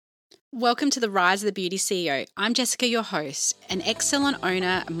Welcome to the Rise of the Beauty CEO. I'm Jessica, your host. An ex-salon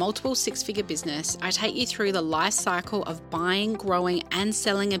owner, a multiple six-figure business, I take you through the life cycle of buying, growing, and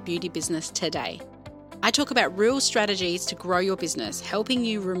selling a beauty business today. I talk about real strategies to grow your business, helping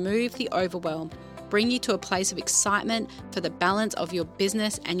you remove the overwhelm, bring you to a place of excitement for the balance of your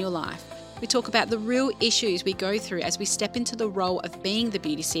business and your life. We talk about the real issues we go through as we step into the role of being the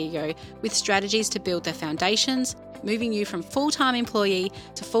beauty CEO with strategies to build their foundations, moving you from full-time employee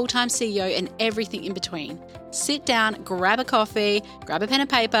to full-time CEO and everything in between. Sit down, grab a coffee, grab a pen and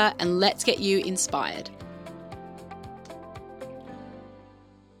paper, and let's get you inspired.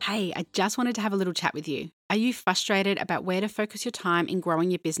 Hey, I just wanted to have a little chat with you. Are you frustrated about where to focus your time in growing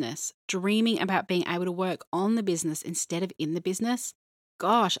your business? Dreaming about being able to work on the business instead of in the business?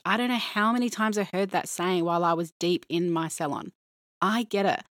 Gosh, I don't know how many times I heard that saying while I was deep in my salon. I get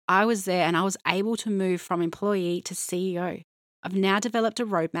it. I was there and I was able to move from employee to CEO. I've now developed a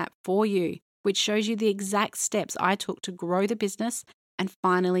roadmap for you, which shows you the exact steps I took to grow the business and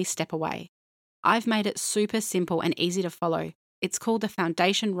finally step away. I've made it super simple and easy to follow. It's called the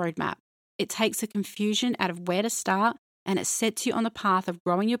Foundation Roadmap. It takes the confusion out of where to start and it sets you on the path of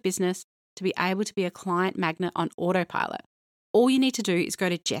growing your business to be able to be a client magnet on autopilot. All you need to do is go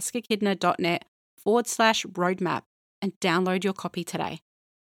to jessicakidner.net/roadmap and download your copy today.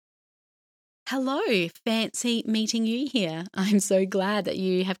 Hello, fancy meeting you here. I'm so glad that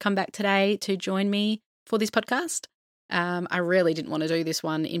you have come back today to join me for this podcast. I really didn't want to do this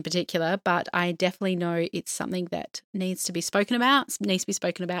one in particular, but I definitely know it's something that needs to be spoken about,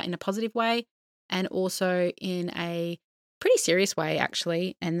 in a positive way and also in a pretty serious way,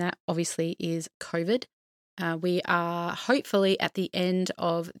 actually, and that obviously is COVID. We are hopefully at the end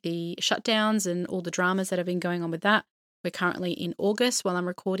of the shutdowns and all the dramas that have been going on with that. We're currently in August while I'm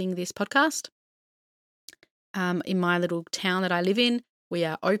recording this podcast. In my little town that I live in, we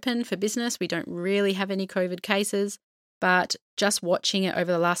are open for business. We don't really have any COVID cases, but just watching it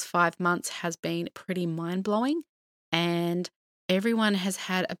over the last 5 months has been pretty mind-blowing. And everyone has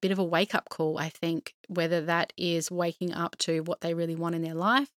had a bit of a wake-up call, I think, whether that is waking up to what they really want in their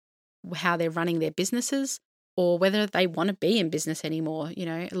life, how they're running their businesses, or whether they want to be in business anymore. You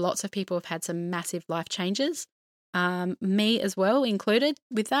know, lots of people have had some massive life changes. Me as well included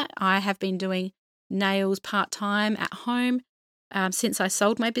with that. I have been doing nails part-time at home since I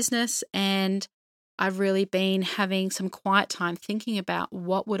sold my business, and I've really been having some quiet time thinking about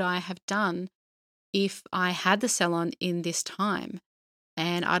what would I have done if I had the salon in this time.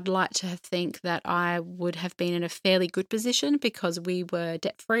 And I'd like to think that I would have been in a fairly good position because we were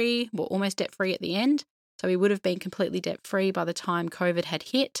debt-free, well, almost debt-free at the end. So we would have been completely debt-free by the time COVID had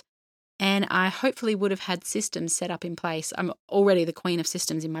hit. And I hopefully would have had systems set up in place. I'm already the queen of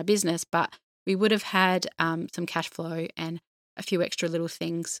systems in my business, but we would have had some cash flow and a few extra little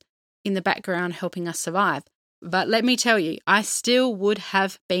things in the background helping us survive. But let me tell you, I still would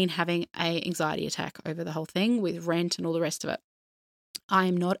have been having an anxiety attack over the whole thing with rent and all the rest of it. I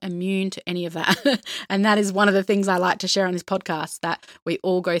am not immune to any of that. And that is one of the things I like to share on this podcast, that we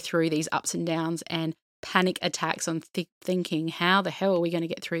all go through these ups and downs and panic attacks on thinking, how the hell are we going to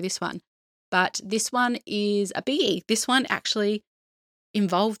get through this one? But this one is a biggie. This one actually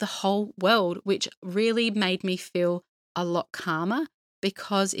involved the whole world, which really made me feel a lot calmer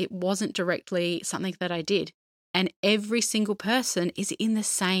because it wasn't directly something that I did. And every single person is in the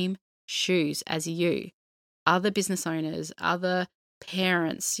same shoes as you. Other business owners, other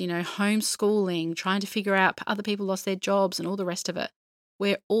parents, homeschooling, trying to figure out other people lost their jobs and all the rest of it.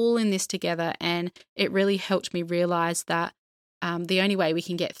 We're all in this together, and it really helped me realize that the only way we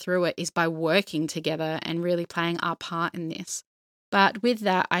can get through it is by working together and really playing our part in this. But with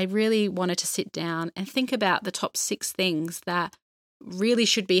that, I really wanted to sit down and think about the top 6 things that really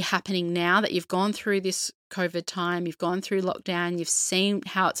should be happening now that you've gone through this COVID time, you've gone through lockdown, you've seen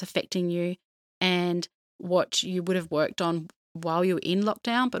how it's affecting you and what you would have worked on while you were in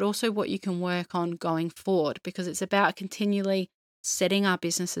lockdown, but also what you can work on going forward, because it's about continually setting our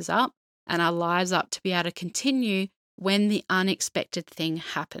businesses up and our lives up to be able to continue when the unexpected thing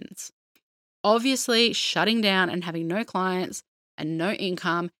happens. Obviously, shutting down and having no clients and no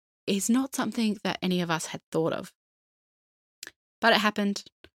income is not something that any of us had thought of. But it happened,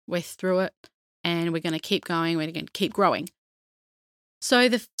 we're through it, and we're going to keep going, we're going to keep growing. So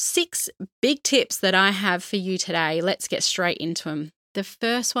the 6 big tips that I have for you today, let's get straight into them. The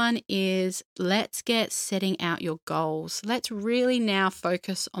first one is, let's get setting out your goals. Let's really now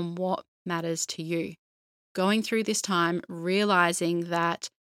focus on what matters to you. Going through this time, realizing that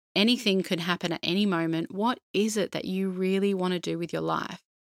anything could happen at any moment. What is it that you really want to do with your life?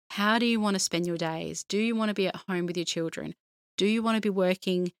 How do you want to spend your days? Do you want to be at home with your children? Do you want to be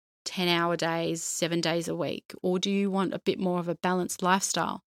working 10-hour days, 7 days a week? Or do you want a bit more of a balanced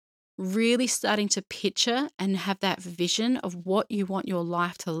lifestyle? Really starting to picture and have that vision of what you want your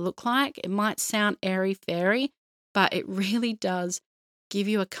life to look like. It might sound airy-fairy, but it really does give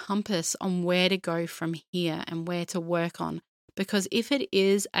you a compass on where to go from here and where to work on. Because if it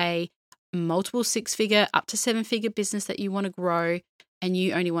is a multiple 6-figure up to 7-figure business that you want to grow and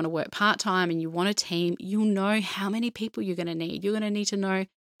you only want to work part-time and you want a team, you'll know how many people you're going to need. You're going to need to know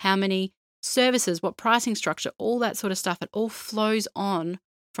how many services, what pricing structure, all that sort of stuff. It all flows on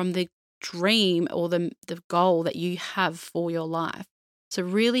from the dream or the goal that you have for your life. So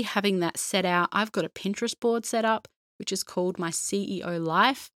really having that set out. I've got a Pinterest board set up, which is called my CEO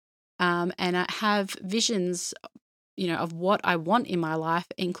Life. And I have visions, of what I want in my life,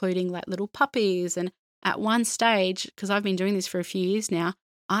 including like little puppies. And at one stage, because I've been doing this for a few years now,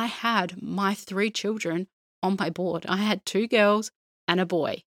 I had my 3 children on my board. I had 2 girls and a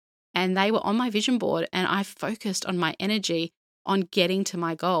boy, and they were on my vision board, and I focused on my energy on getting to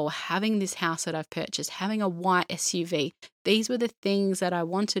my goal, having this house that I've purchased, having a white SUV. These were the things that I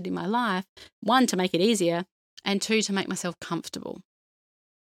wanted in my life. 1, to make it easier, and 2, to make myself comfortable.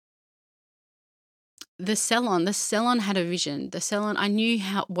 The salon had a vision. The salon, I knew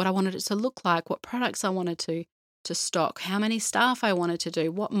what I wanted it to look like, what products I wanted to stock, how many staff I wanted to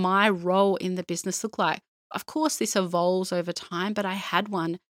do, what my role in the business looked like. Of course, this evolves over time, but I had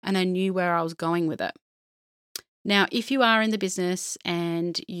one and I knew where I was going with it. Now, if you are in the business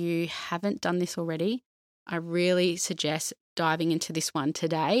and you haven't done this already, I really suggest diving into this one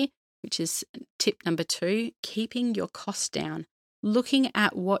today, which is tip number 2, keeping your costs down, looking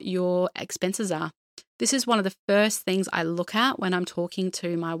at what your expenses are. This is one of the first things I look at when I'm talking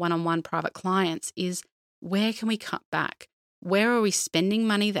to my one-on-one private clients is where can we cut back? Where are we spending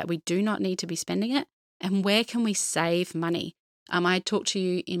money that we do not need to be spending it? And where can we save money? I talked to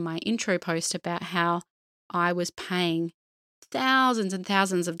you in my intro post about how I was paying thousands and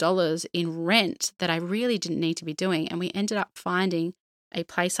thousands of dollars in rent that I really didn't need to be doing. And we ended up finding a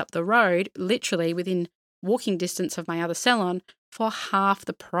place up the road, literally within walking distance of my other salon, for half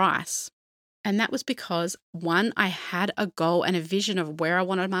the price. And that was because, 1, I had a goal and a vision of where I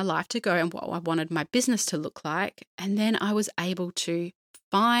wanted my life to go and what I wanted my business to look like. And then I was able to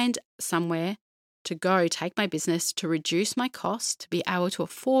find somewhere to go, take my business, to reduce my costs, to be able to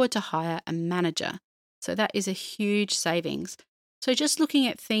afford to hire a manager. So that is a huge savings. So just looking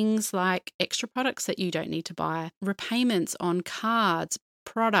at things like extra products that you don't need to buy, repayments on cards,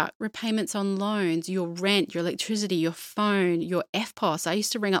 product, repayments on loans, your rent, your electricity, your phone, your FPOS. I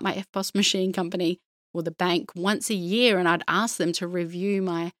used to ring up my FPOS machine company or the bank once a year and I'd ask them to review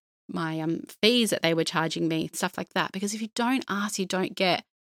my fees that they were charging me, stuff like that. Because if you don't ask, you don't get.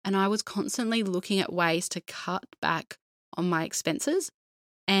 And I was constantly looking at ways to cut back on my expenses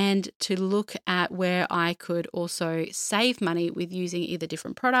and to look at where I could also save money with using either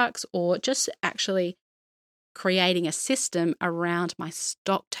different products or just actually creating a system around my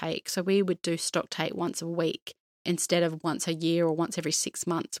stock take. So we would do stock take once a week instead of once a year or once every 6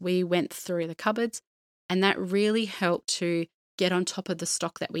 months. We went through the cupboards and that really helped to get on top of the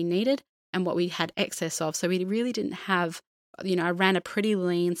stock that we needed and what we had excess of. So we really didn't have, I ran a pretty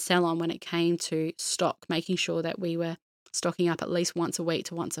lean salon when it came to stock, making sure that we were stocking up at least once a week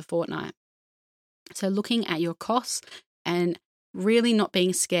to once a fortnight. So looking at your costs and really not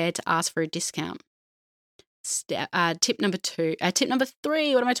being scared to ask for a discount. Tip number 3,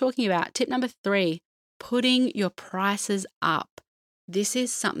 what am I talking about? Tip number 3, putting your prices up. This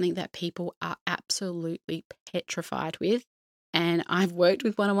is something that people are absolutely petrified with. And I've worked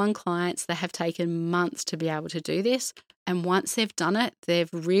with one-on-one clients that have taken months to be able to do this. And once they've done it,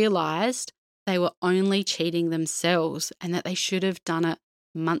 they've realized they were only cheating themselves and that they should have done it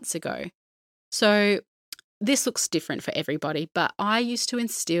months ago. So this looks different for everybody, but I used to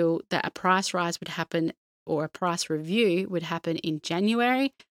instill that a price rise would happen or a price review would happen in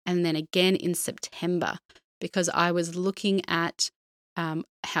January and then again in September because I was looking at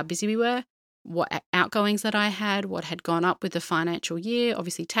how busy we were, what outgoings that I had, what had gone up with the financial year,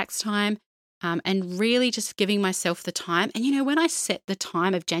 obviously tax time, and really just giving myself the time. And when I set the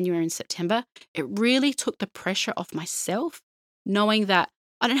time of January and September, it really took the pressure off myself, knowing that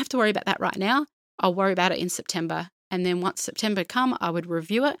I don't have to worry about that right now. I'll worry about it in September. And then once September come, I would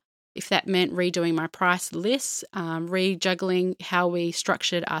review it. If that meant redoing my price lists, rejuggling how we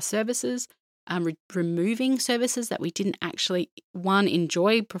structured our services, removing services that we didn't actually, 1,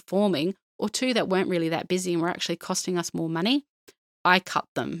 enjoy performing, or 2, that weren't really that busy and were actually costing us more money, I cut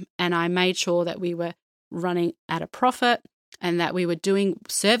them and I made sure that we were running at a profit and that we were doing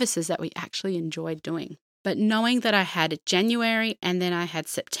services that we actually enjoyed doing. But knowing that I had January and then I had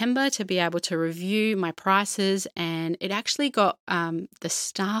September to be able to review my prices, and it actually got the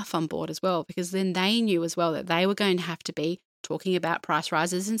staff on board as well, because then they knew as well that they were going to have to be talking about price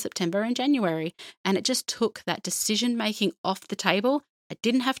rises in September and January. And it just took that decision making off the table. I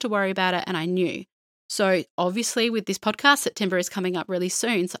didn't have to worry about it, and I knew. So obviously with this podcast, September is coming up really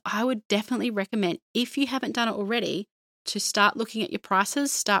soon. So I would definitely recommend, if you haven't done it already, to start looking at your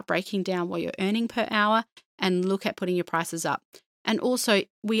prices, start breaking down what you're earning per hour, and look at putting your prices up. And also,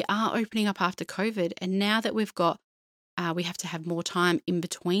 we are opening up after COVID, and now that we've got, we have to have more time in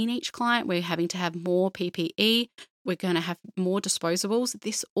between each client, we're having to have more PPE, we're going to have more disposables.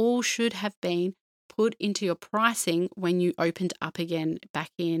 This all should have been put into your pricing when you opened up again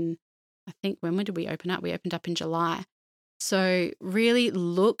back in, I think, when did we open up? We opened up in July. So really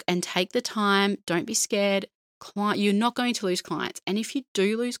look and take the time. Don't be scared. You're not going to lose clients. And if you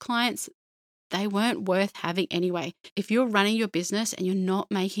do lose clients, they weren't worth having anyway. If you're running your business and you're not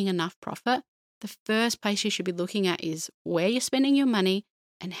making enough profit, the first place you should be looking at is where you're spending your money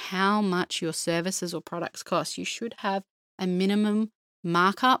and how much your services or products cost. You should have a minimum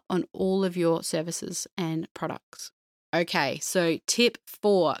markup on all of your services and products. Okay, so tip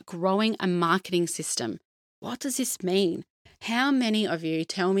 4, growing a marketing system. What does this mean? How many of you,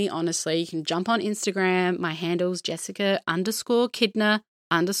 tell me honestly, you can jump on Instagram, my handle's Jessica_Kidner_beauty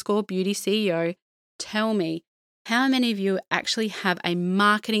CEO. Tell me, how many of you actually have a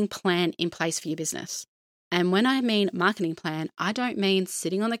marketing plan in place for your business? And when I mean marketing plan, I don't mean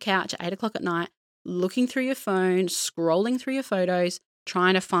sitting on the couch at 8 o'clock at night, looking through your phone, scrolling through your photos,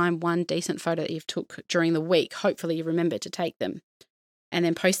 trying to find one decent photo that you've took during the week. Hopefully you remember to take them, and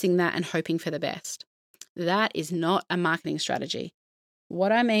then posting that and hoping for the best. That is not a marketing strategy.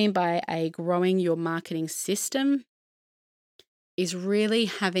 What I mean by a growing your marketing system is really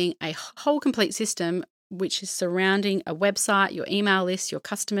having a whole complete system which is surrounding a website, your email list, your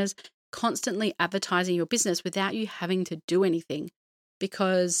customers, constantly advertising your business without you having to do anything.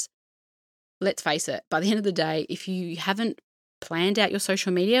 Because let's face it, by the end of the day, if you haven't planned out your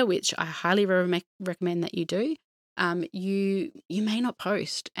social media, which I highly recommend that you do, you may not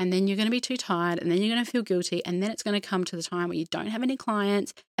post, and then you're going to be too tired, and then you're going to feel guilty, and then it's going to come to the time where you don't have any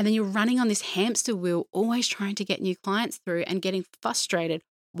clients, and then you're running on this hamster wheel, always trying to get new clients through and getting frustrated.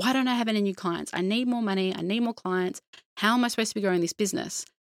 Why don't I have any new clients? I need more money. I need more clients. How am I supposed to be growing this business?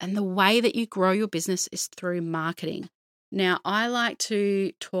 And the way that you grow your business is through marketing. Now, I like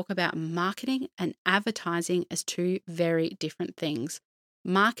to talk about marketing and advertising as two very different things.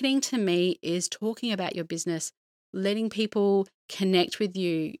 Marketing to me is talking about your business, letting people connect with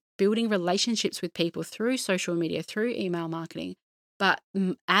you, building relationships with people through social media, through email marketing. But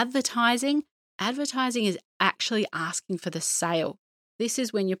advertising is actually asking for the sale. This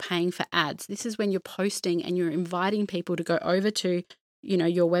is when you're paying for ads. This is when you're posting and you're inviting people to go over to,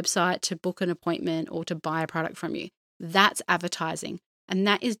 your website to book an appointment or to buy a product from you. That's advertising. And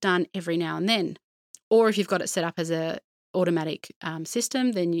that is done every now and then. Or if you've got it set up as a automatic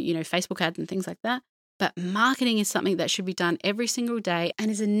system, then Facebook ads and things like that. But marketing is something that should be done every single day and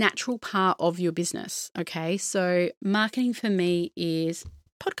is a natural part of your business. Okay, so marketing for me is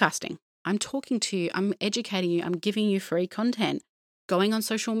podcasting. I'm talking to you, I'm educating you, I'm giving you free content, going on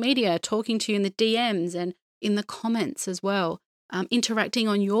social media, talking to you in the DMs and in the comments as well, interacting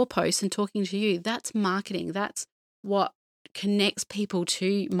on your posts and talking to you. That's marketing. That's what connects people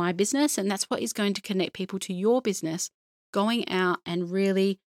to my business, and that's what is going to connect people to your business, going out and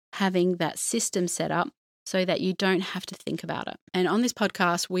really having that system set up so that you don't have to think about it. And on this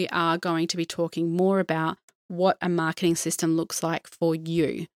podcast, we are going to be talking more about what a marketing system looks like for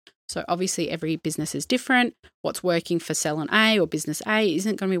you. So obviously every business is different. What's working for Salon A or Business A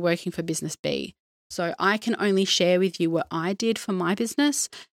isn't going to be working for Business B. So I can only share with you what I did for my business,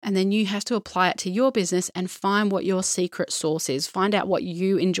 and then you have to apply it to your business and find what your secret sauce is. Find out what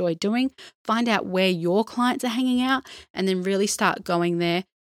you enjoy doing, find out where your clients are hanging out, and then really start going there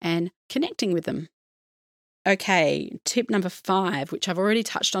and connecting with them. Okay, tip number 5, which I've already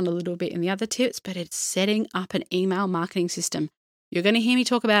touched on a little bit in the other tips, but it's setting up an email marketing system. You're going to hear me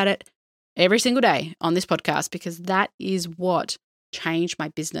talk about it every single day on this podcast because that is what changed my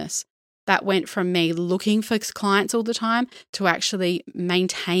business. That went from me looking for clients all the time to actually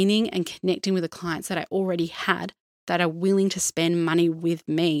maintaining and connecting with the clients that I already had that are willing to spend money with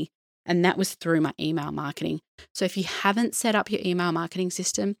me. And that was through my email marketing. So if you haven't set up your email marketing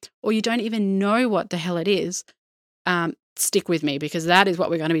system or you don't even know what the hell it is, stick with me because that is what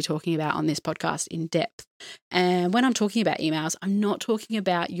we're going to be talking about on this podcast in depth. And when I'm talking about emails, I'm not talking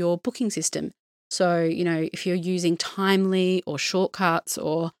about your booking system. So, if you're using Timely or Shortcuts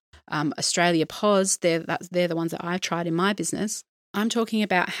or Australia POS, they're the ones that I've tried in my business. I'm talking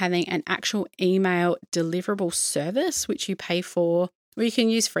about having an actual email deliverable service, which you pay for, or you can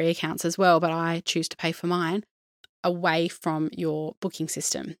use free accounts as well, but I choose to pay for mine, away from your booking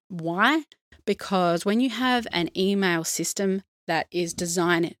system. Why? Because when you have an email system that is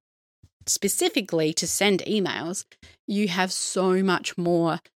designed specifically to send emails, you have so much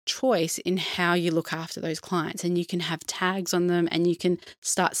more choice in how you look after those clients, and you can have tags on them, and you can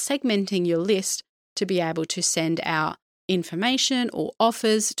start segmenting your list to be able to send out information or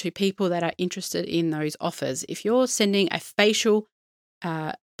offers to people that are interested in those offers. If you're sending a facial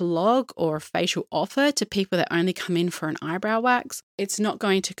blog or a facial offer to people that only come in for an eyebrow wax, it's not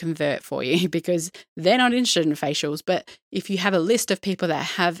going to convert for you because they're not interested in facials. But if you have a list of people that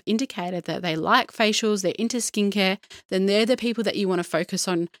have indicated that they like facials, they're into skincare, then they're the people that you want to focus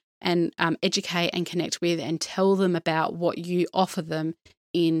on and educate and connect with and tell them about what you offer them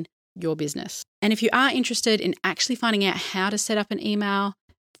in your business. And if you are interested in actually finding out how to set up an email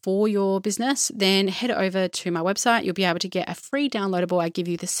for your business, then head over to my website. You'll be able to get a free downloadable. I give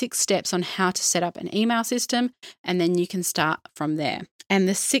you the 6 steps on how to set up an email system, and then you can start from there. And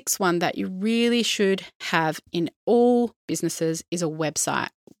the 6th one that you really should have in all businesses is a website.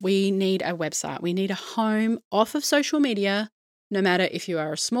 We need a website. We need a home off of social media, no matter if you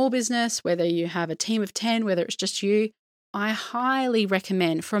are a small business, whether you have a team of 10, whether it's just you. I highly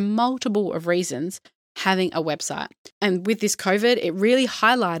recommend, for multiple of reasons, having a website. And with this COVID, it really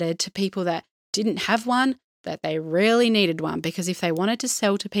highlighted to people that didn't have one that they really needed one, because if they wanted to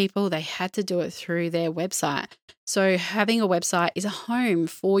sell to people, they had to do it through their website. So having a website is a home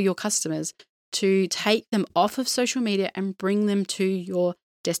for your customers to take them off of social media and bring them to your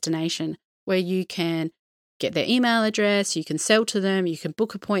destination, where you can get their email address, you can sell to them, you can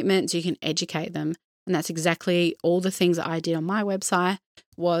book appointments, you can educate them. And that's exactly all the things that I did on my website,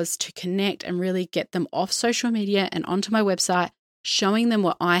 was to connect and really get them off social media and onto my website, showing them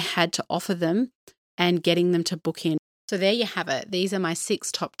what I had to offer them and getting them to book in. So there you have it. These are my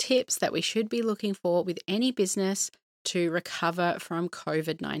 6 top tips that we should be looking for with any business to recover from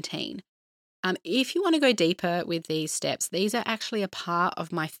COVID-19. If you want to go deeper with these steps, these are actually a part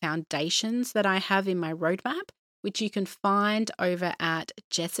of my foundations that I have in my roadmap, which you can find over at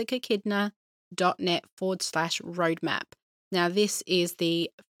jessicakidner.net/roadmap. Now, this is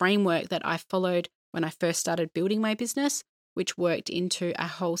the framework that I followed when I first started building my business, which worked into a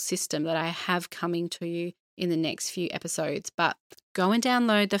whole system that I have coming to you in the next few episodes. But go and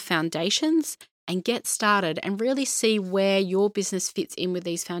download the foundations and get started and really see where your business fits in with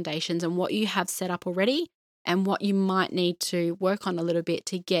these foundations and what you have set up already and what you might need to work on a little bit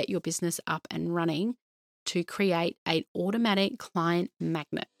to get your business up and running to create an automatic client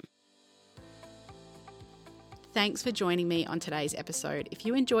magnet. Thanks for joining me on today's episode. If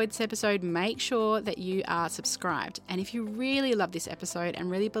you enjoyed this episode, make sure that you are subscribed. And if you really love this episode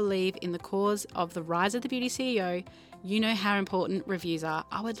and really believe in the cause of the Rise of the Beauty CEO, you know how important reviews are.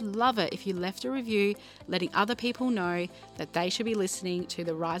 I would love it if you left a review letting other people know that they should be listening to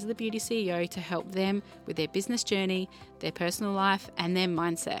the Rise of the Beauty CEO to help them with their business journey, their personal life, and their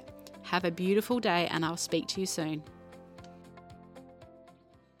mindset. Have a beautiful day, and I'll speak to you soon.